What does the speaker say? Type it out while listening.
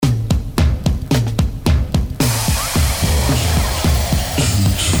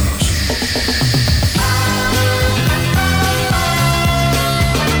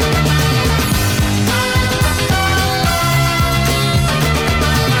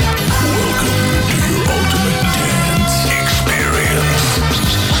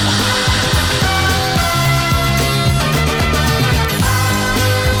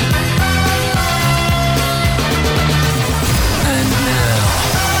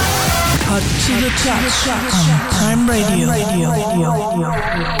to the touch on Time Radio.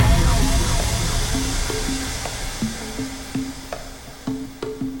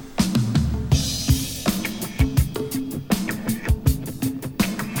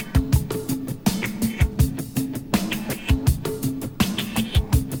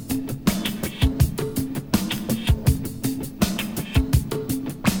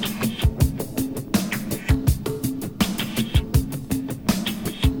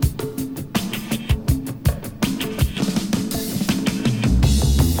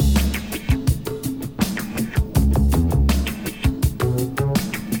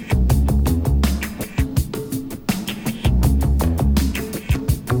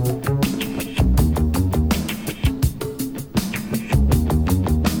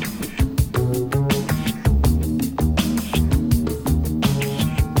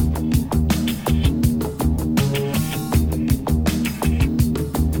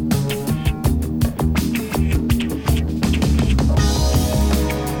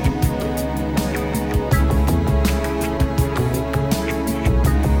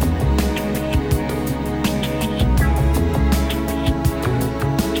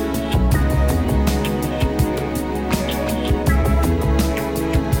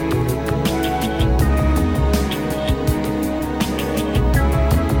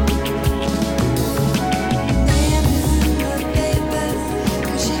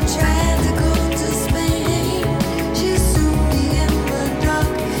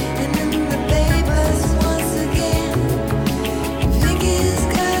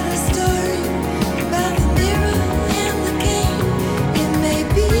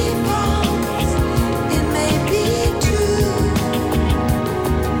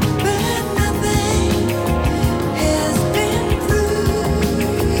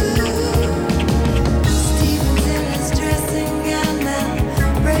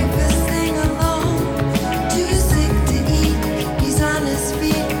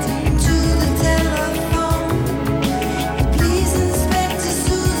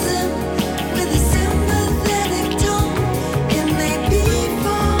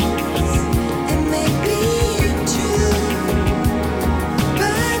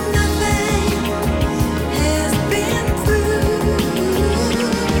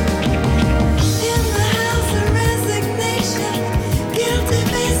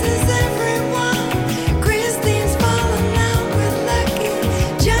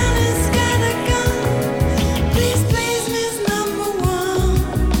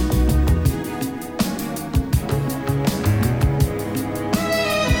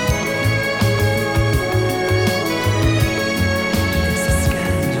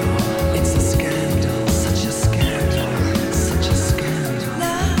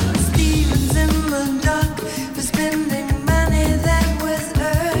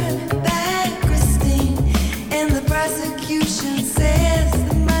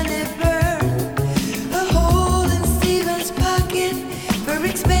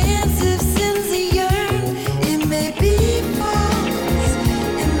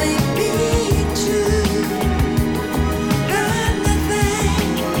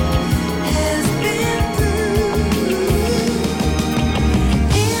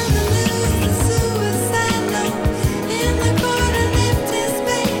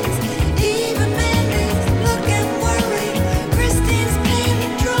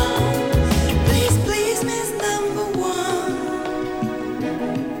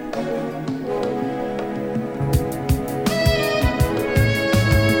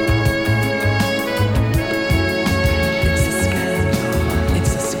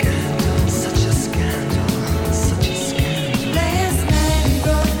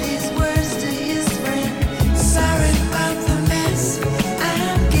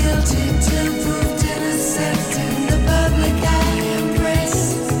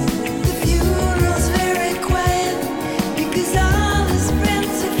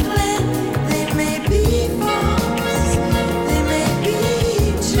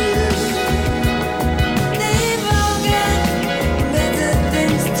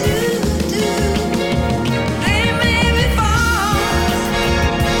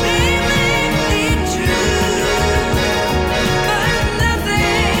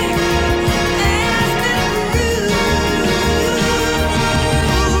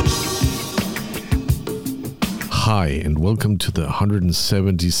 Hi, and welcome to the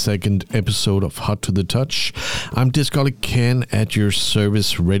 172nd episode of Hot to the Touch. I'm Discoholic Ken at your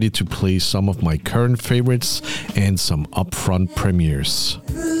service, ready to play some of my current favorites and some upfront premieres.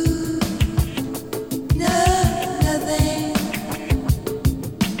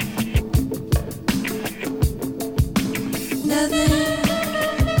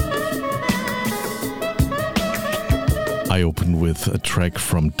 I opened with a track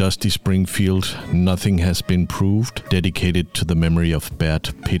from Dusty Springfield, Nothing Has Been Proved, dedicated to the memory of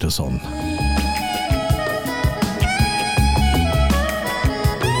Bert Peterson.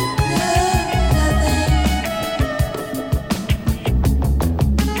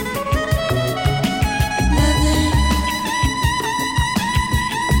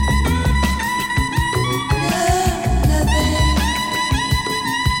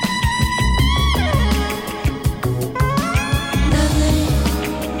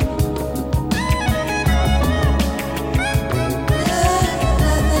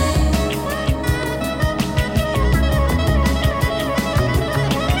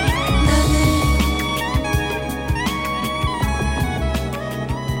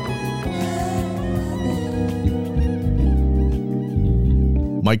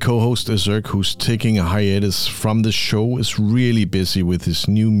 My co-host Azurk, who's taking a hiatus from the show, is really busy with his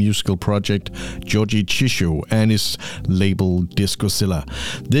new musical project, Georgie Chisho, and his label Discozilla.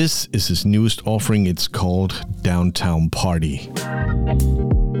 This is his newest offering. It's called Downtown Party.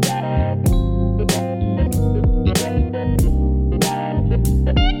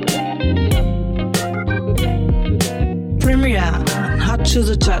 Premiere on Hot to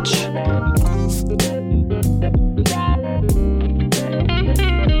the Touch.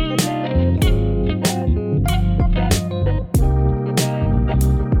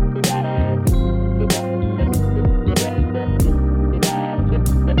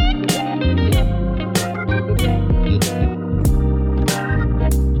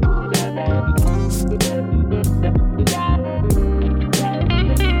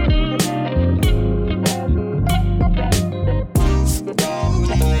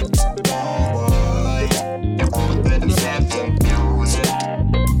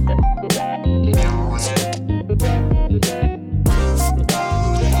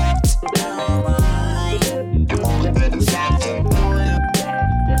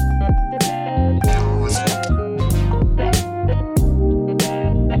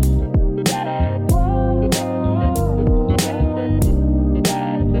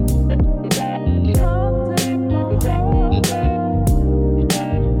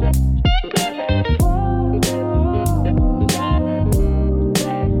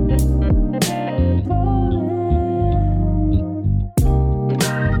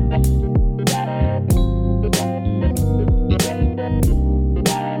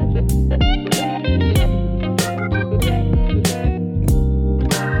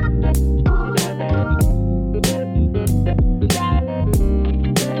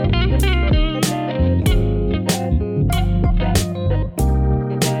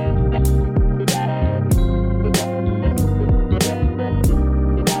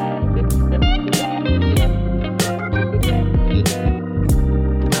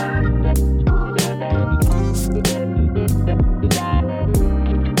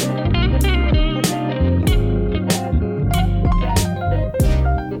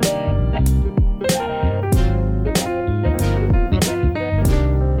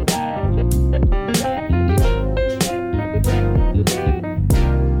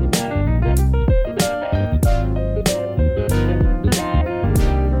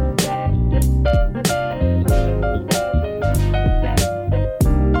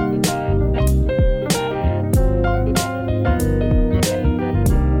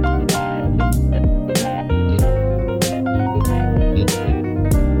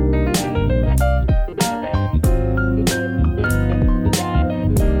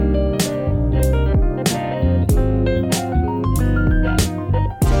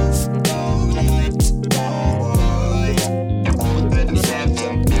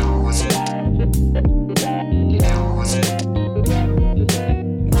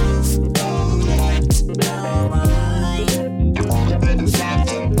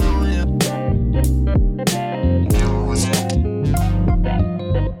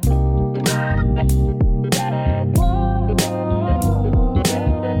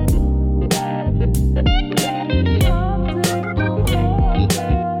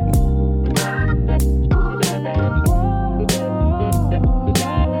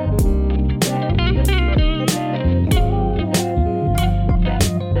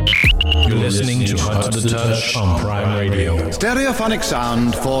 The Touch on Prime Radio. Stereophonic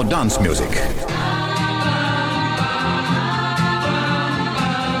sound for dance music.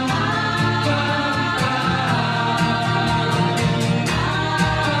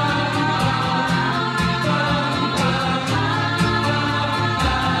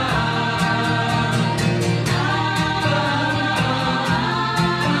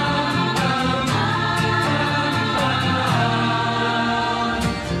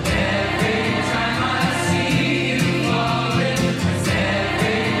 Every time I see you fall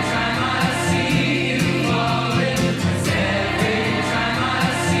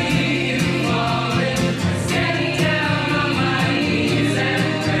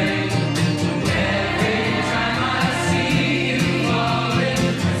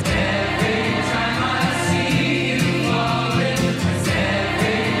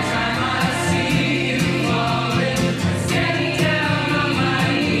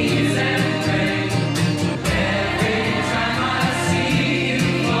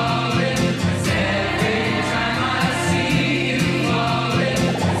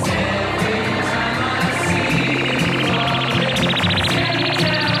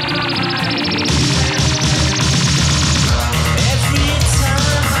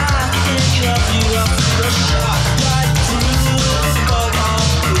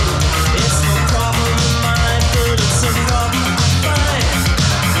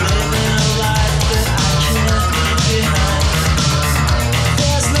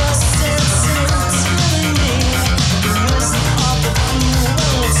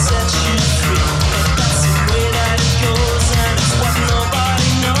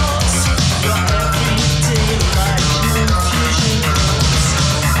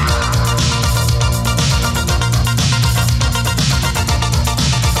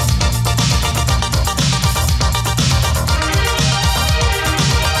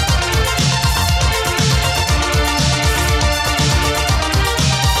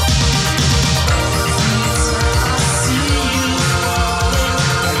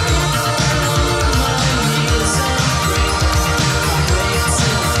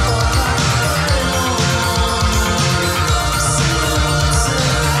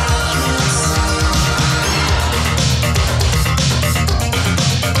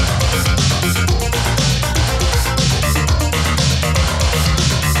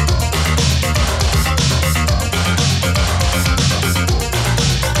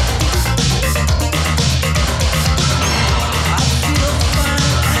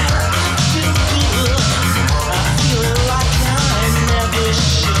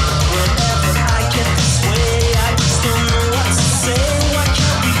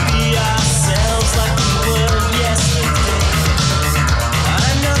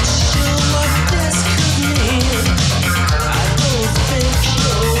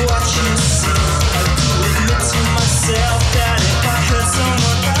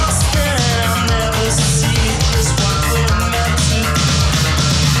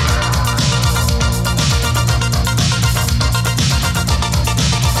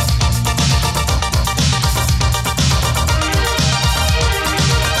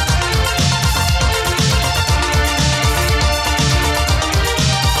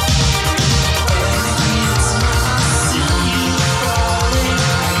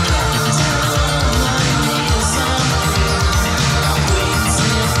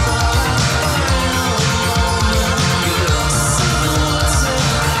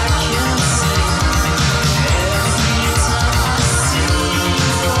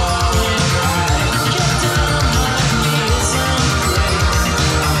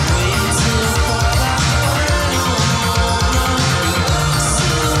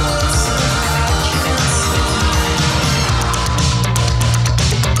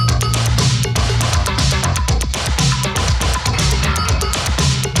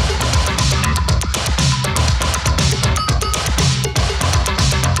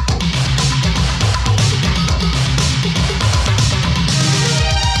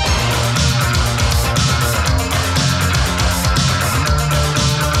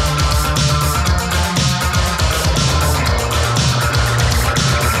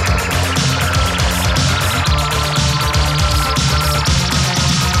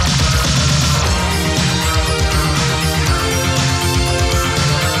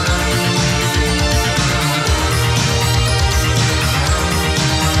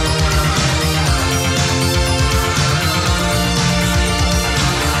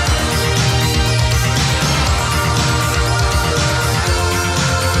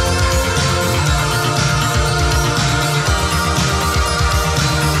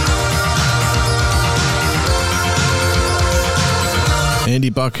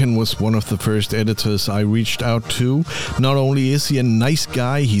Buchan was one of the first editors I reached out to. Not only is he a nice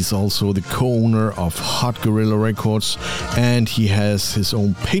guy, he's also the co-owner of Hot Gorilla Records, and he has his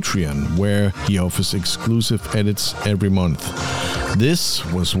own Patreon where he offers exclusive edits every month. This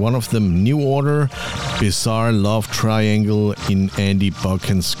was one of them. New Order, Bizarre Love Triangle in Andy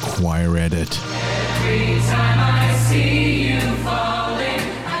Buchan's choir edit. Every time I see you falling,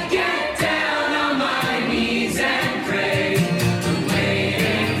 I get down on my knees and pray. I'm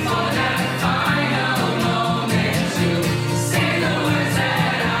waiting for that final moment to say the words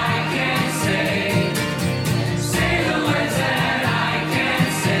that I can't say. Say the words that I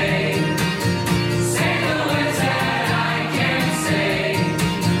can't say. Say the words that I can't say.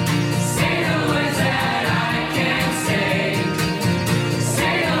 Say the words that I can't say.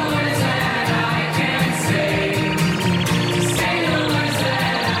 Say the words that I can't say. Say the words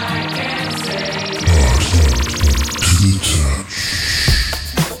that I can't say.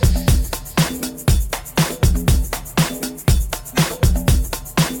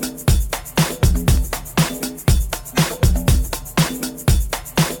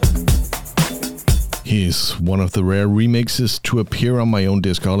 He is one of the rare remixes to appear on my own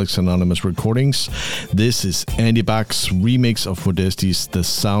Discoholics Anonymous recordings. This is Andy Bach's remix of Modesty's The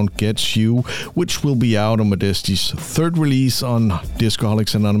Sound Gets You, which will be out on Modesty's third release on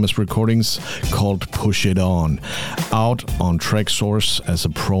Discoholics Anonymous recordings called Push It On, out on TrackSource as a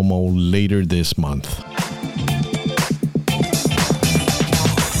promo later this month.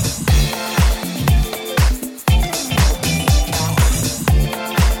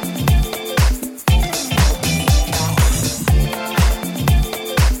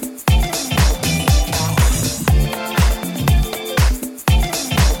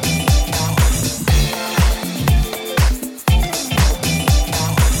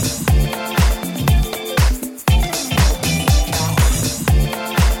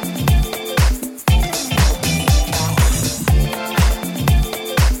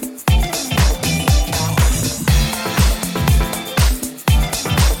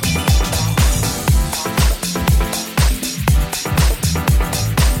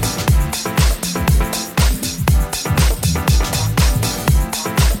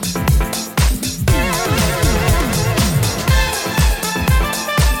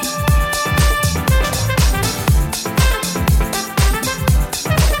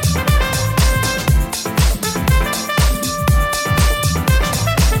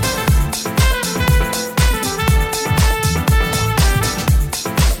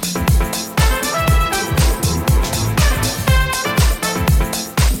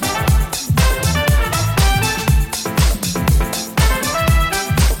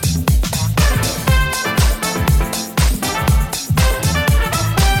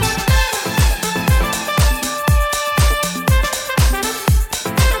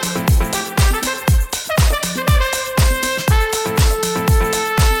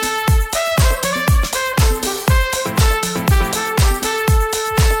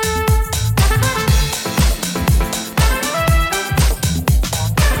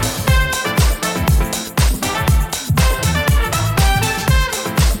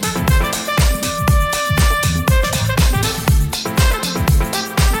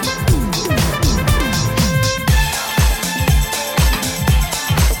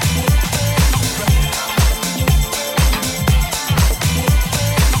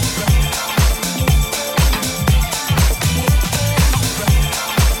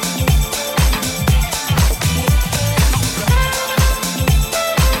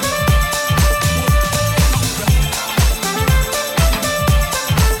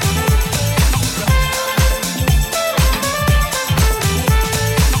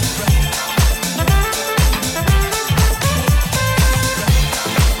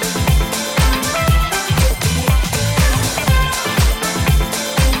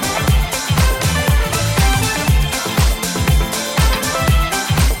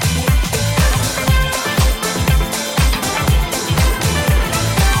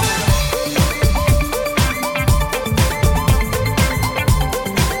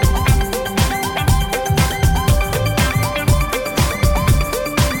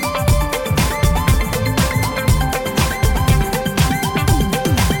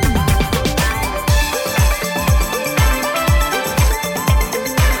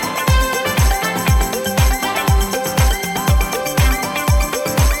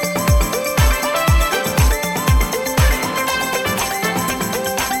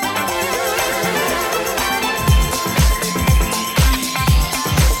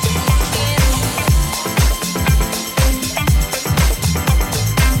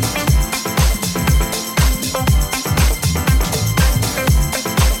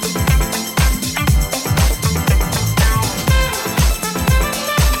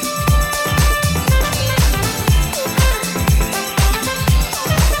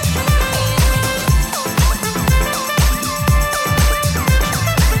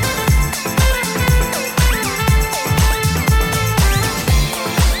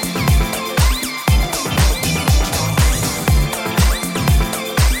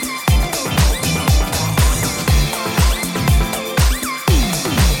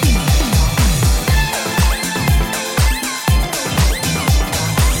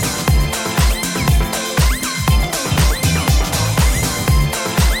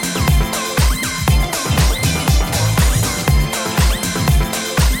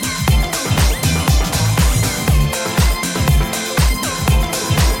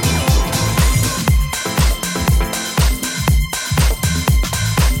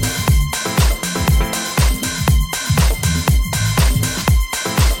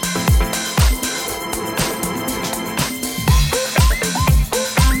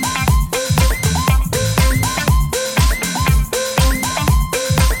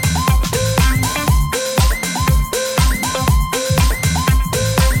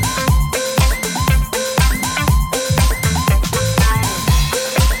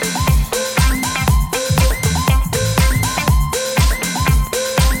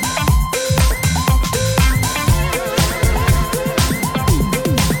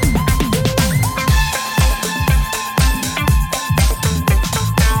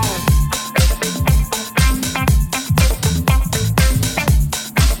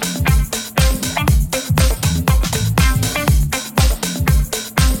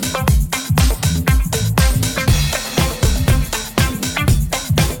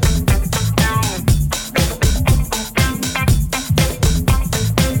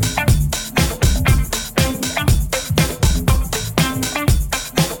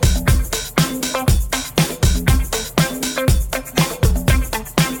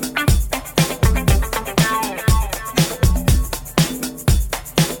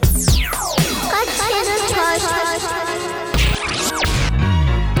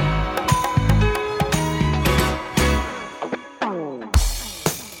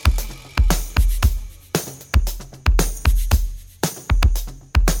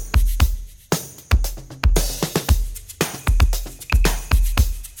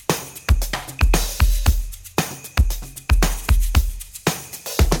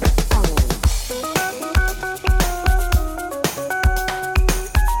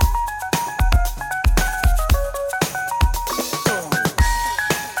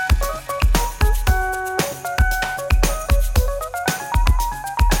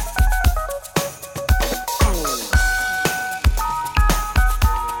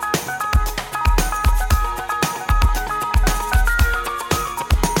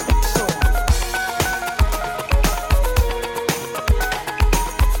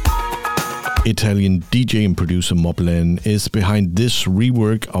 Italian DJ and producer Moblan is behind this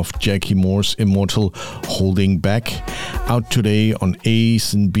rework of Jackie Moore's immortal Holding Back, out today on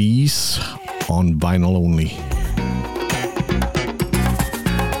A's and B's on vinyl only.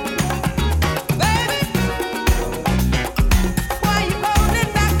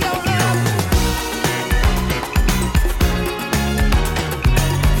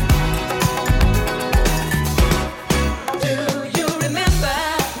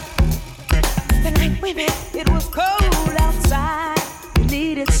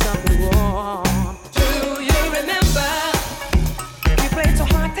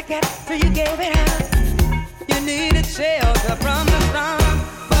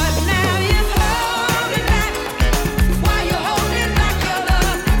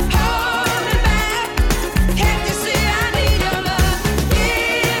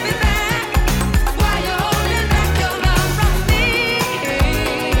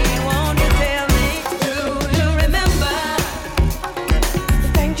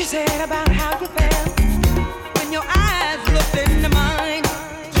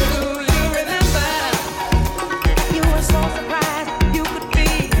 You were so surprised you could be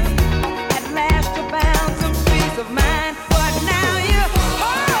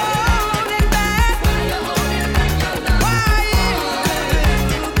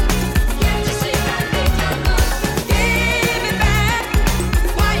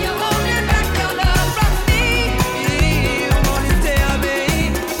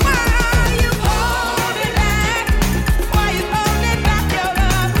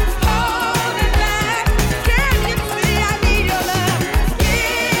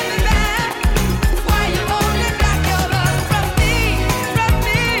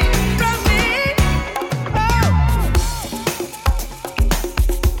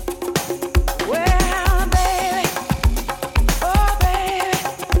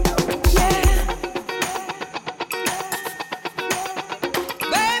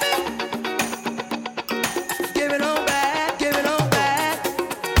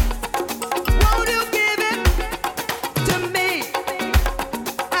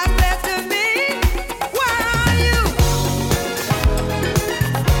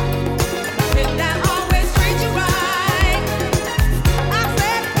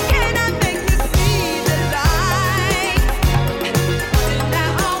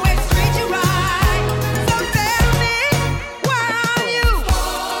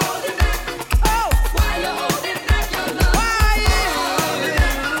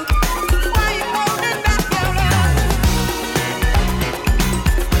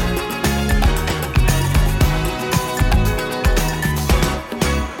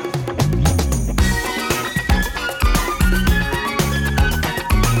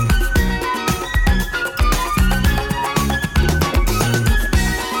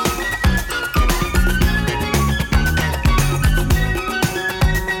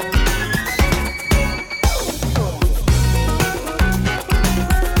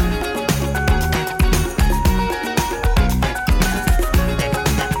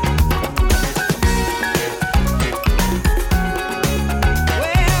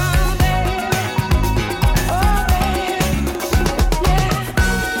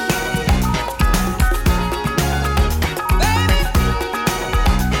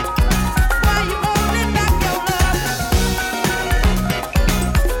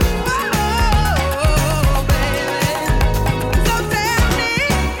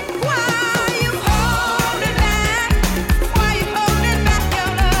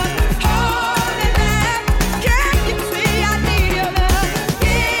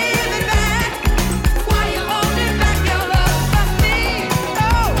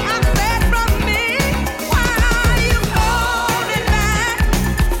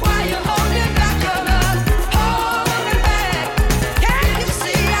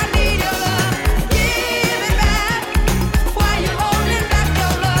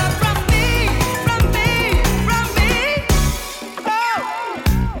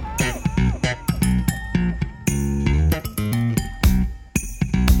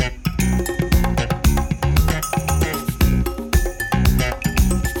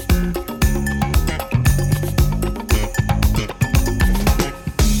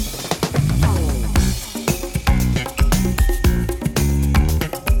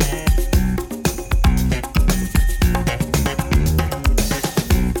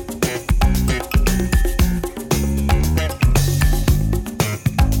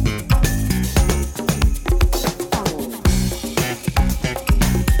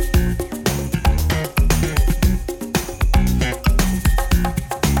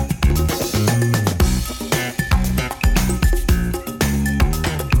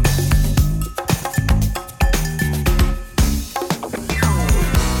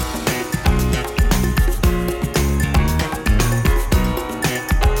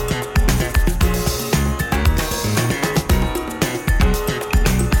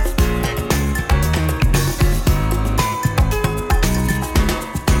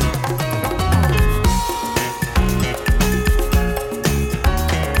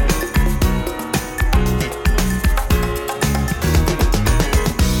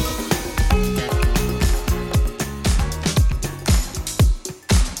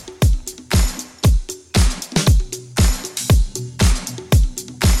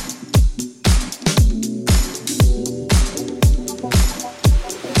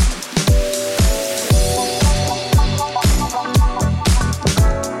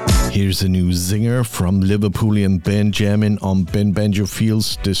is a new singer from Liverpoolian Benjamin on Ben Banjo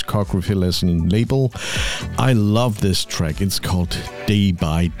Field's discography lesson label. I love this track. It's called Day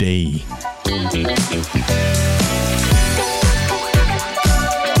by Day.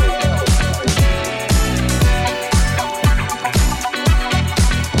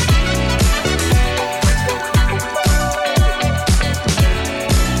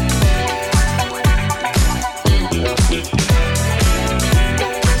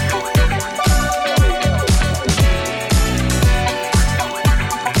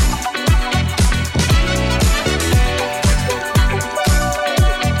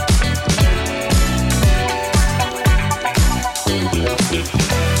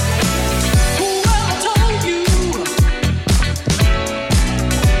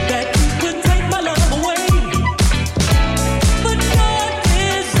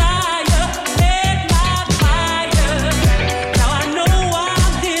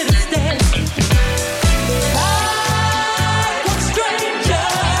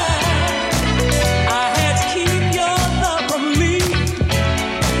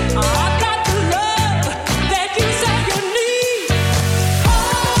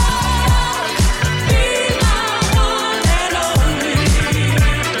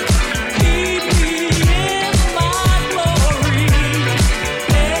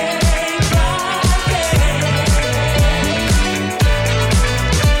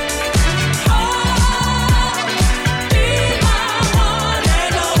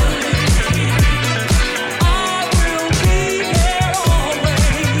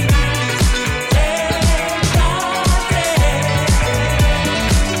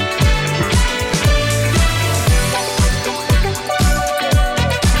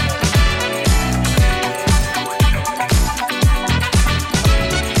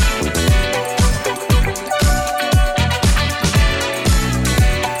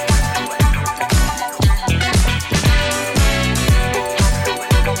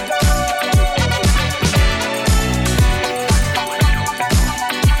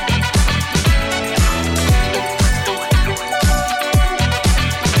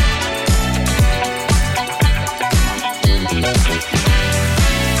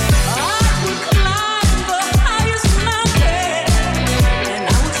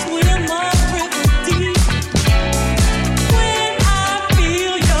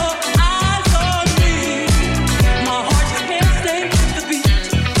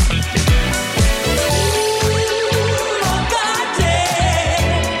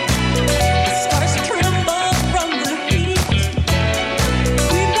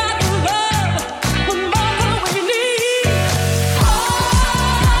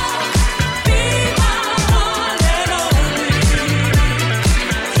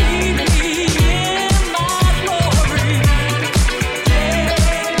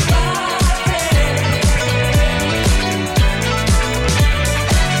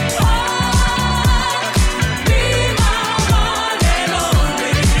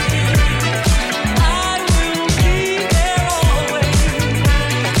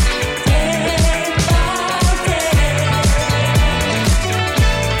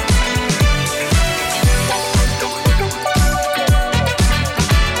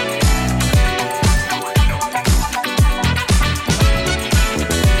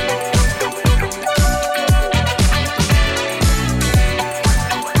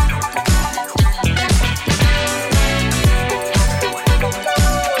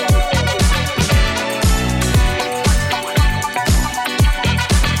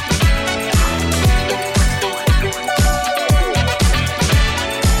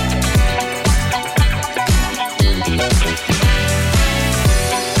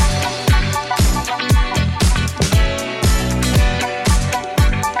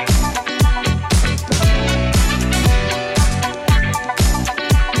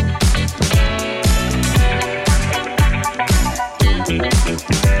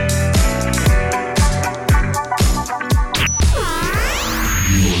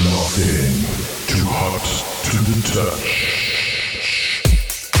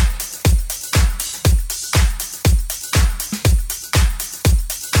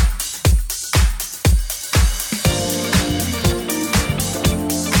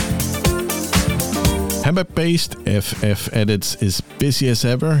 Hamburg-based FF Edits is busy as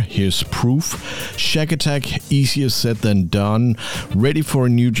ever. Here's proof. Shack Attack, easier said than done. Ready for a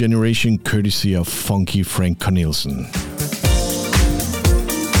new generation courtesy of funky Frank Cornelsen.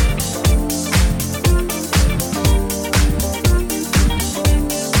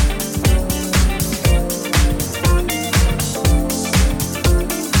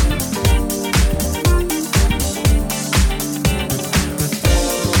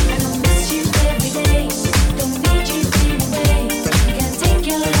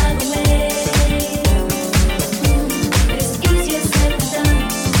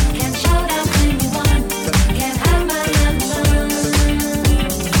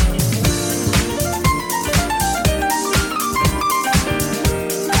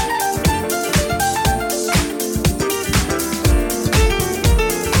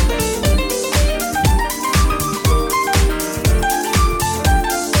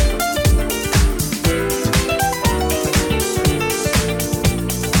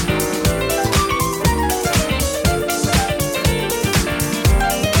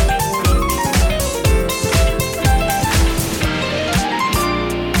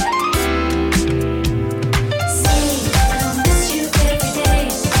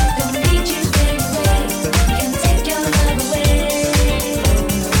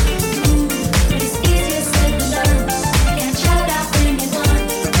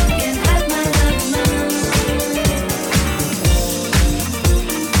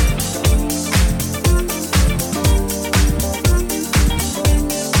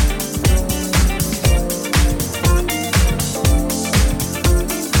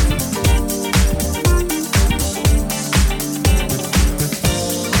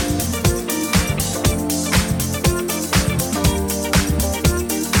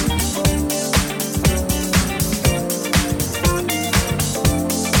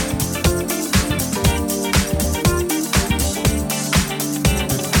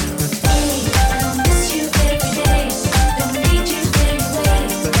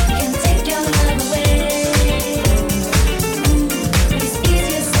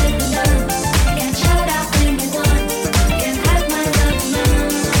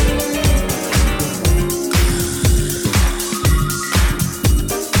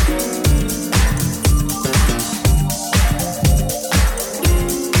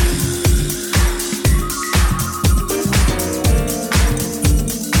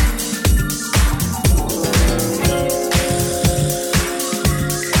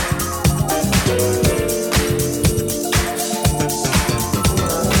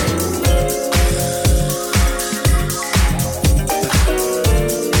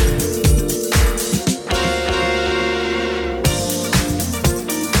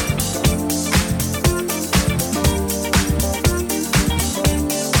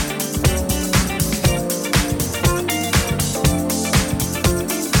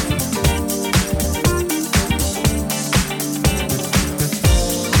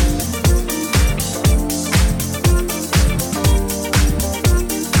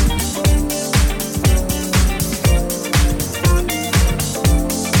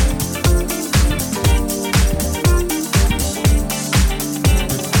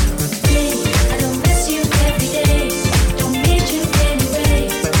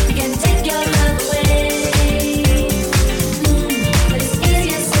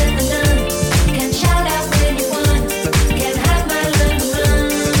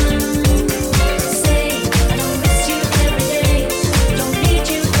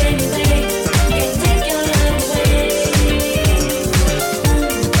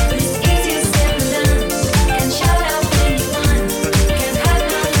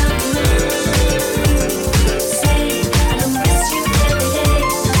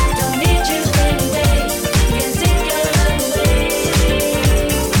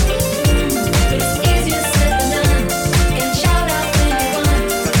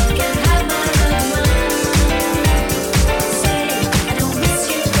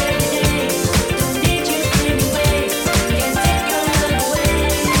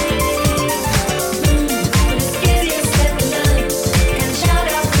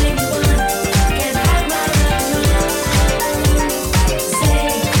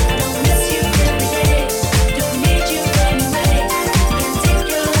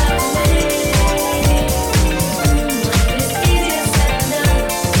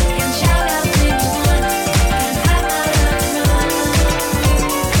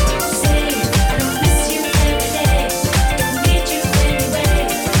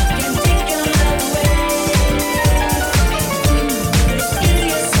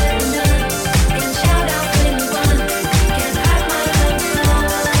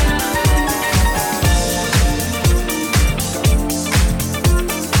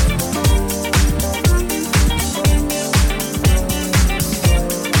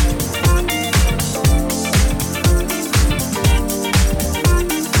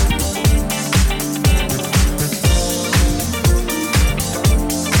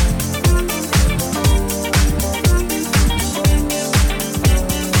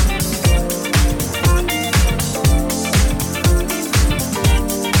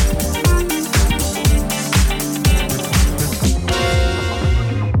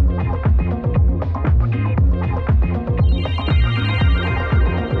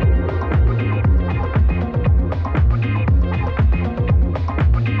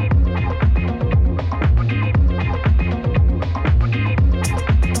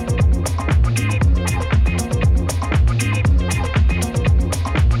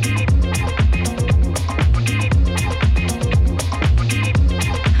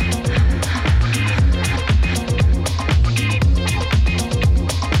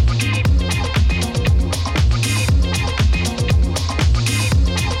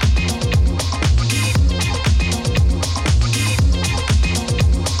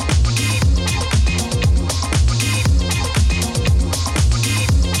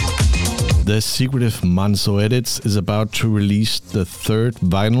 The Secretive Manzo Edits is about to release the third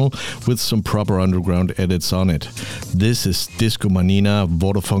vinyl with some proper underground edits on it. This is Disco Manina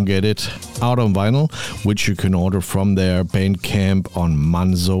Vodafone Edit out on vinyl, which you can order from their Bandcamp on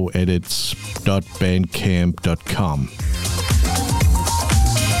manzoedits.bandcamp.com.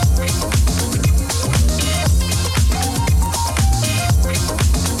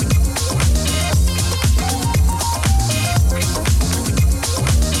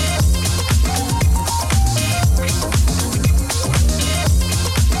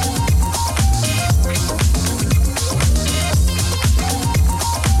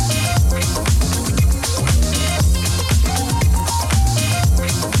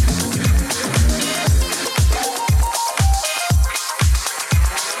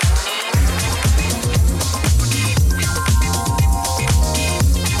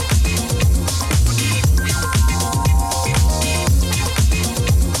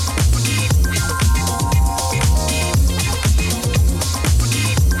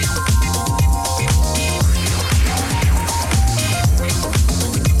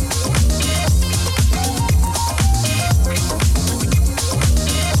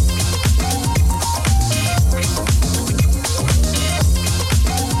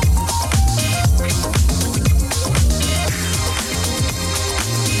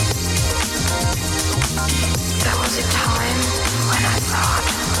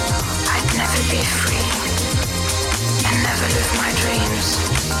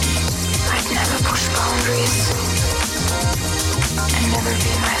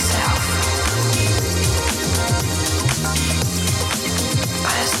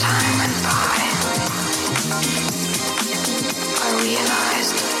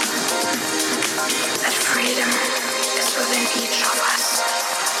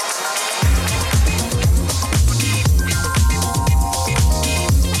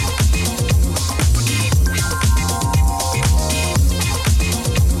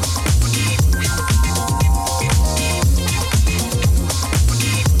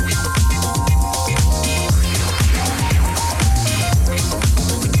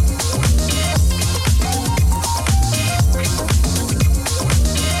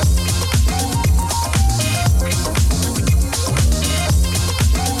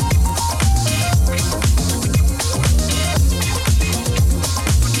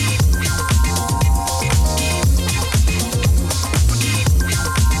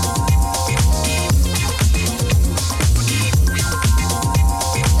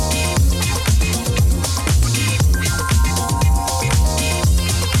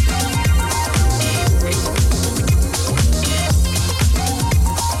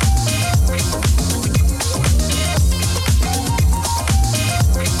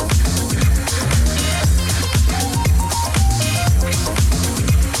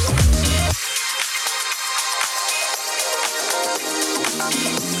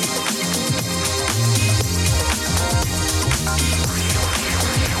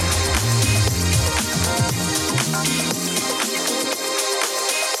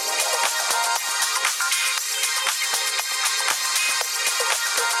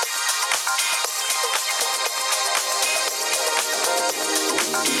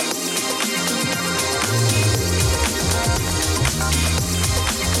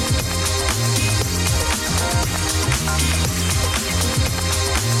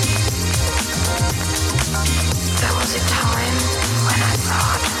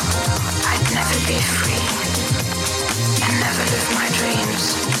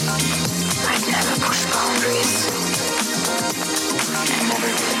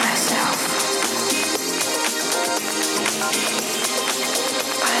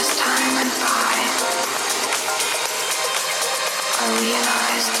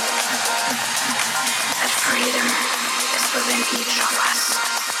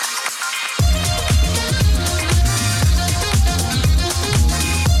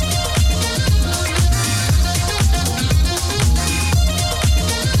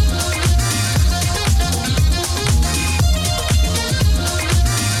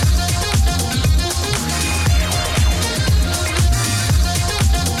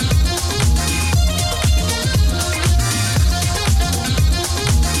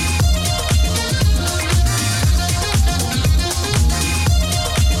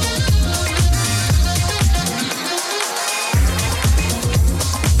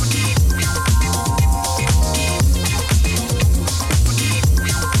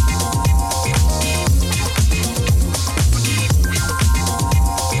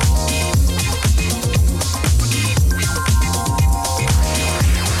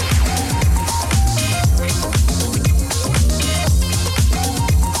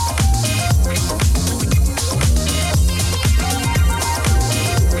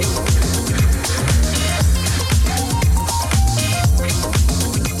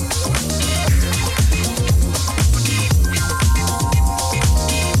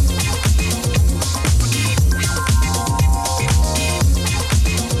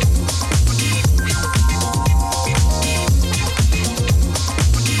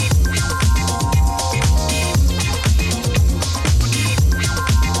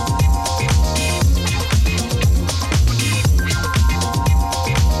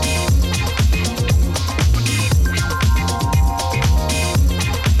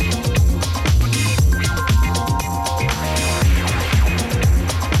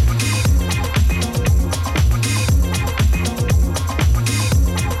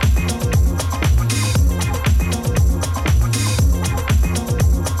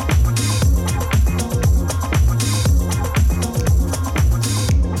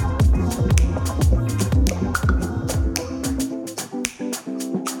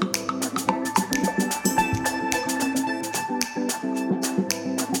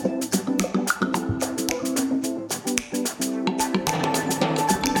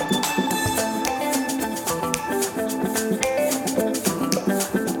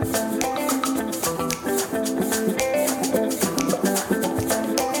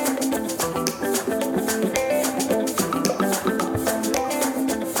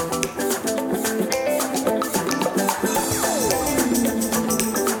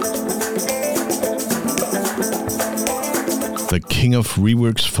 The king of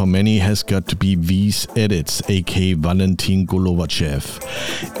reworks for many has got to be V's Edits, aka Valentin Golovachev.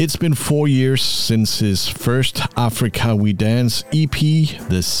 It's been 4 years since his first Africa We Dance EP.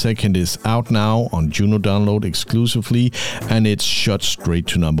 The second is out now on Juno Download exclusively, and it's shot straight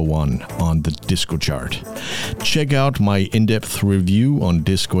to number 1 on the disco chart. Check out my in-depth review on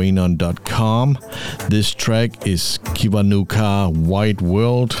discoanon.com. This track is Kiwanuka White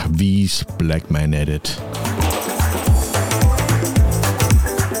World, V's Black Man Edit.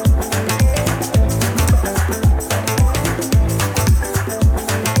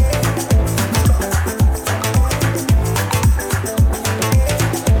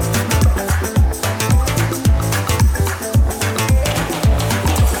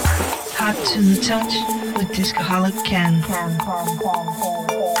 Hot to the touch with Discoholic Ken.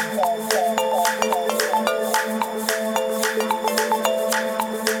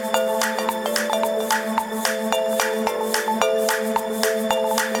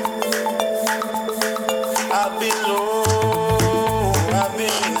 I've been low, I've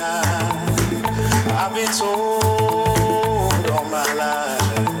been high, I've been sold all my life.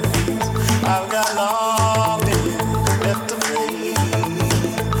 I've got nothing left to pay.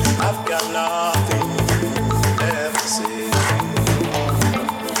 I've got nothing left to say.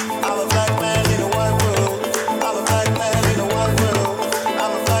 I'm a black man in a white world. I'm a black man in a white world.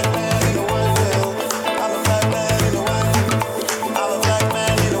 I'm a black man in a white world. I'm a black man in a white world. I'm a black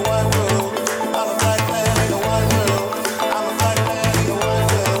man in a white world. I'm a black man in a white world. I'm a black man in a white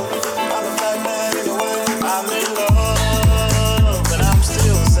world. I'm a black man in a white world. I'm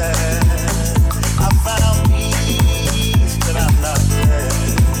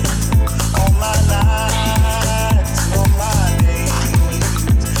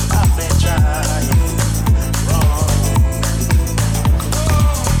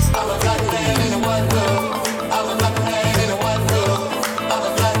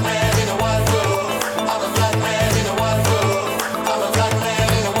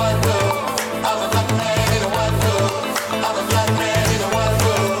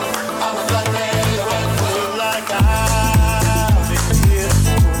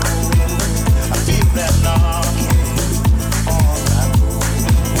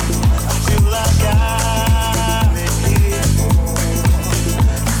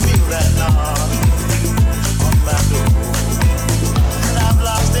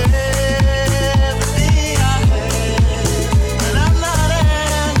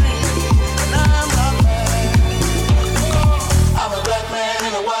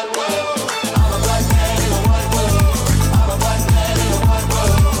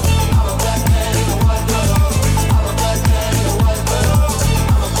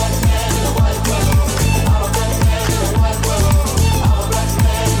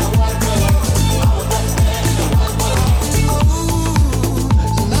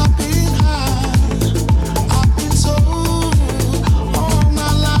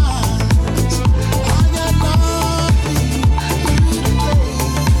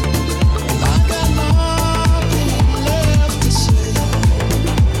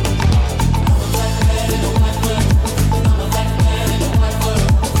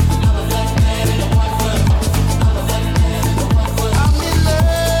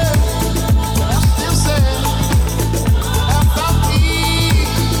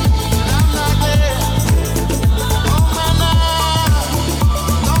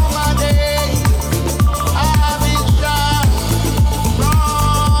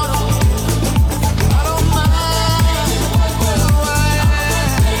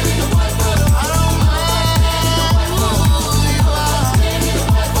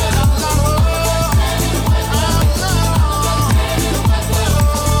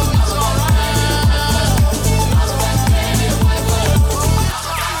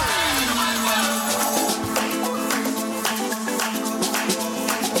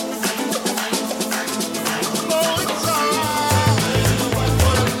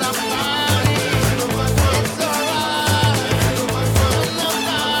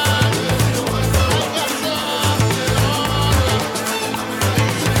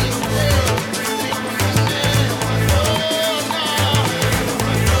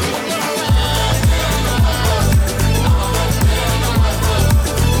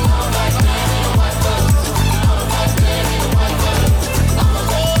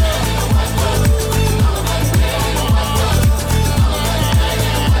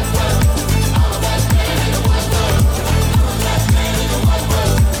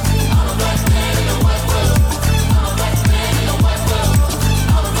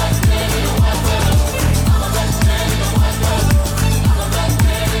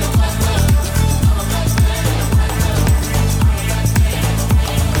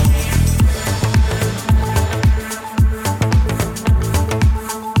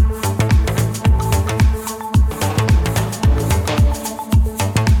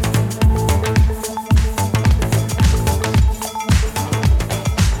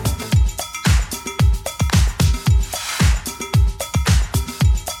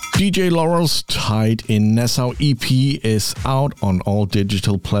DJ Laurel's Tied in Nassau EP is out on all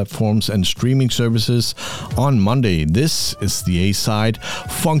digital platforms and streaming services on Monday. This is the A-side,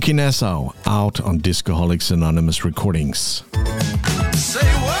 Funky Nassau, out on Discoholic's Anonymous Recordings. Say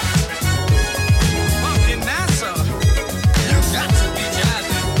what? Funky Nassau. You got to be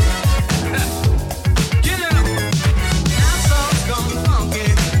jazzy. Get up. Nassau's gone funky.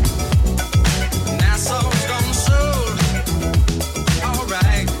 Nassau's gone soul. All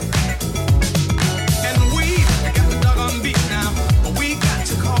right. And we got the doggone beat now. We got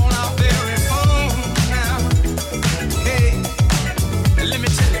to call our very phone now. Hey, let me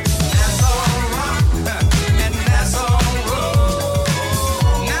tell you. Nassau rock and Nassau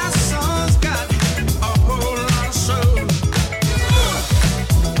roll. Nassau's got a whole lot of soul.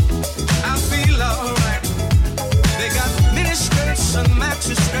 I feel alright. They got mini skirts and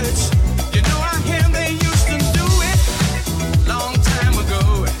maxi skirts. You know I hear they used to do it long time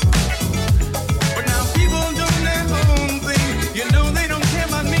ago. But now people doing their own thing. You know they don't care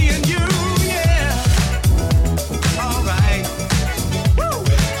about me and you, yeah. Alright. Woo!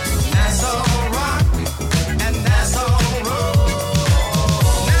 Nassau rock and Nassau roll.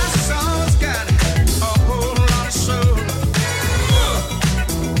 Nassau's got a whole lot of soul.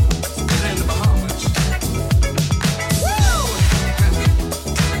 It's in the Bahamas. Woo!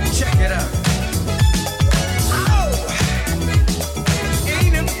 Check it out. Oh!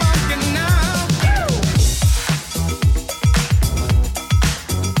 Ain't it funky now? Woo!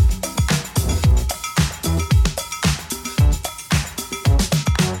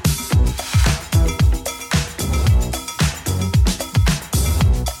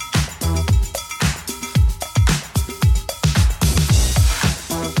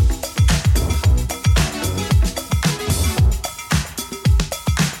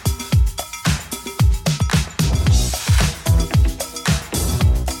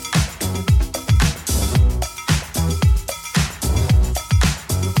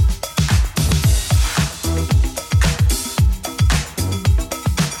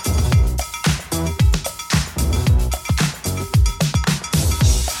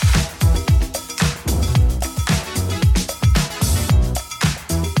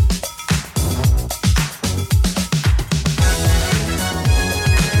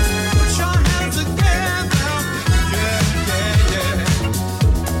 Put your hands together. Yeah, yeah,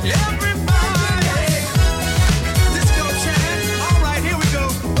 yeah. Everybody. Disco chant. All right, here we go.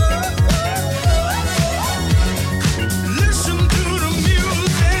 Listen to the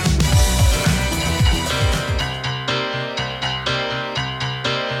music.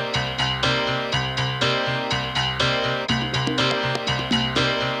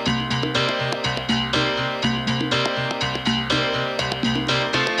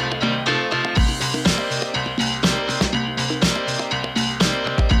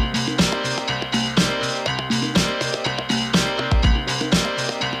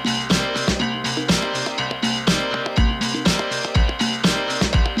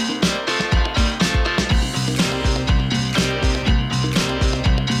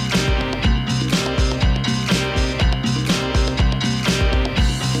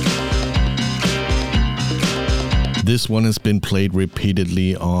 This one has been played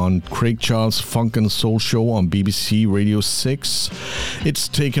repeatedly on Craig Charles' Funk and Soul Show on BBC Radio 6. It's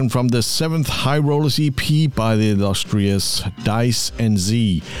taken from the 7th High Rollers EP by the illustrious Dice and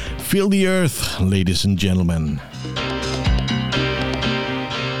Z. Feel the earth, ladies and gentlemen.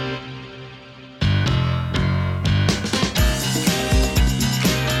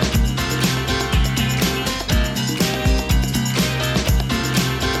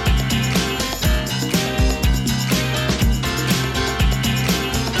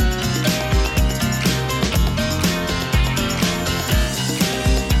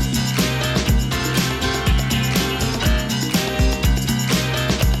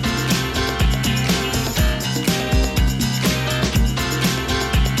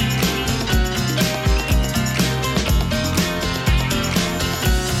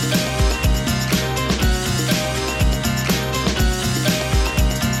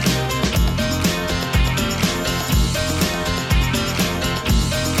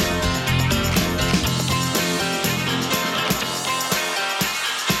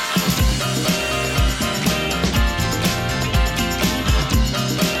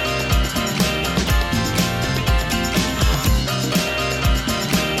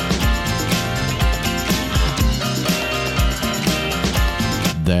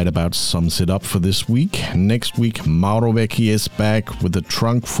 That about sums it up for this week. Next week, Mauro Vecchi is back with a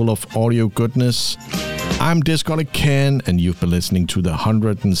trunk full of audio goodness. I'm Discoholic Ken, and you've been listening to the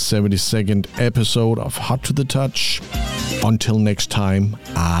 172nd episode of Hot to the Touch. Until next time,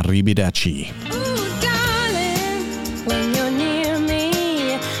 arrivederci. Ooh, darling, when you're near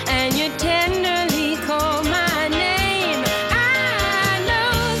me and you tenderly call my name, I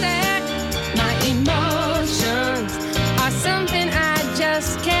know that my emotions are something I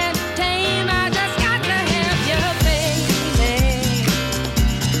just can't tame. I just got to have you, baby.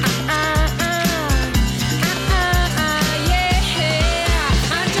 Yeah.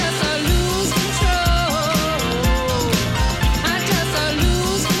 I just lose control. I just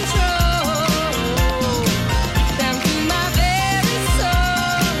lose control. Down to my very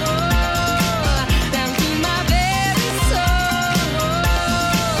soul. Down to my very soul.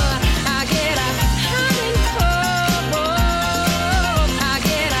 I get a hot and cold. I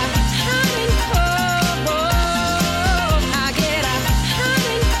get a hot and cold. I get a hot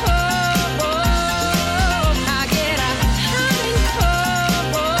and cold. I get a hot and cold.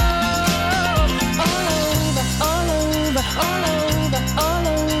 All over, all over, all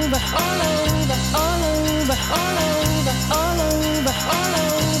over, all over, all over, all over, all over, all over, all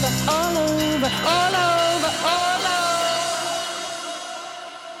over, all over, all over, all over.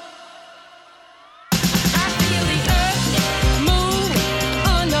 I feel the earth move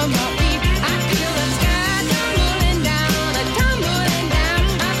under my feet. I feel the sky tumbling down, tumbling down.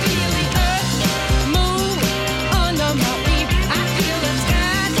 I feel the earth move under my feet. I feel the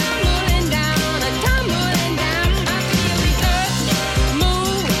sky tumbling down, tumbling down. I feel the earth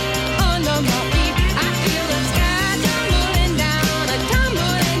move under my feet. I feel the sky tumbling down,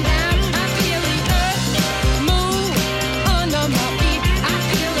 tumbling down. I feel the earth move under my feet. I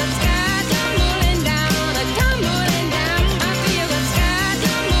feel the sky tumbling down, tumbling down. I feel the sky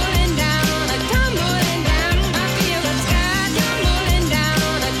tumbling down, tumbling down. I feel the sky tumbling down,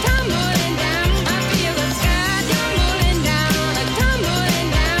 tumbling down. I feel the sky tumbling down, tumbling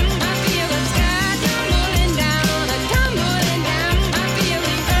down. I feel the sky tumbling down, tumbling down. I feel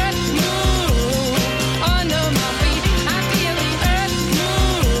the earth move under my feet. I feel the earth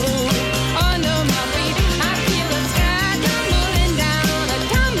move under my feet. I feel the sky tumbling down,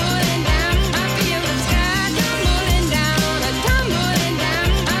 tumbling down. I feel the sky tumbling down, tumbling down.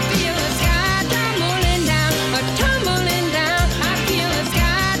 I feel the sky tumbling down, tumbling down. I feel the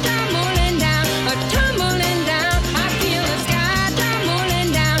sky tumbling down, tumbling down. I feel the sky tumbling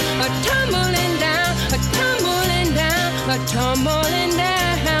down, tumbling down, tumbling down, tumbling down,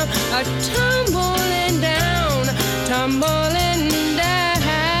 tumbling down, tumbling down.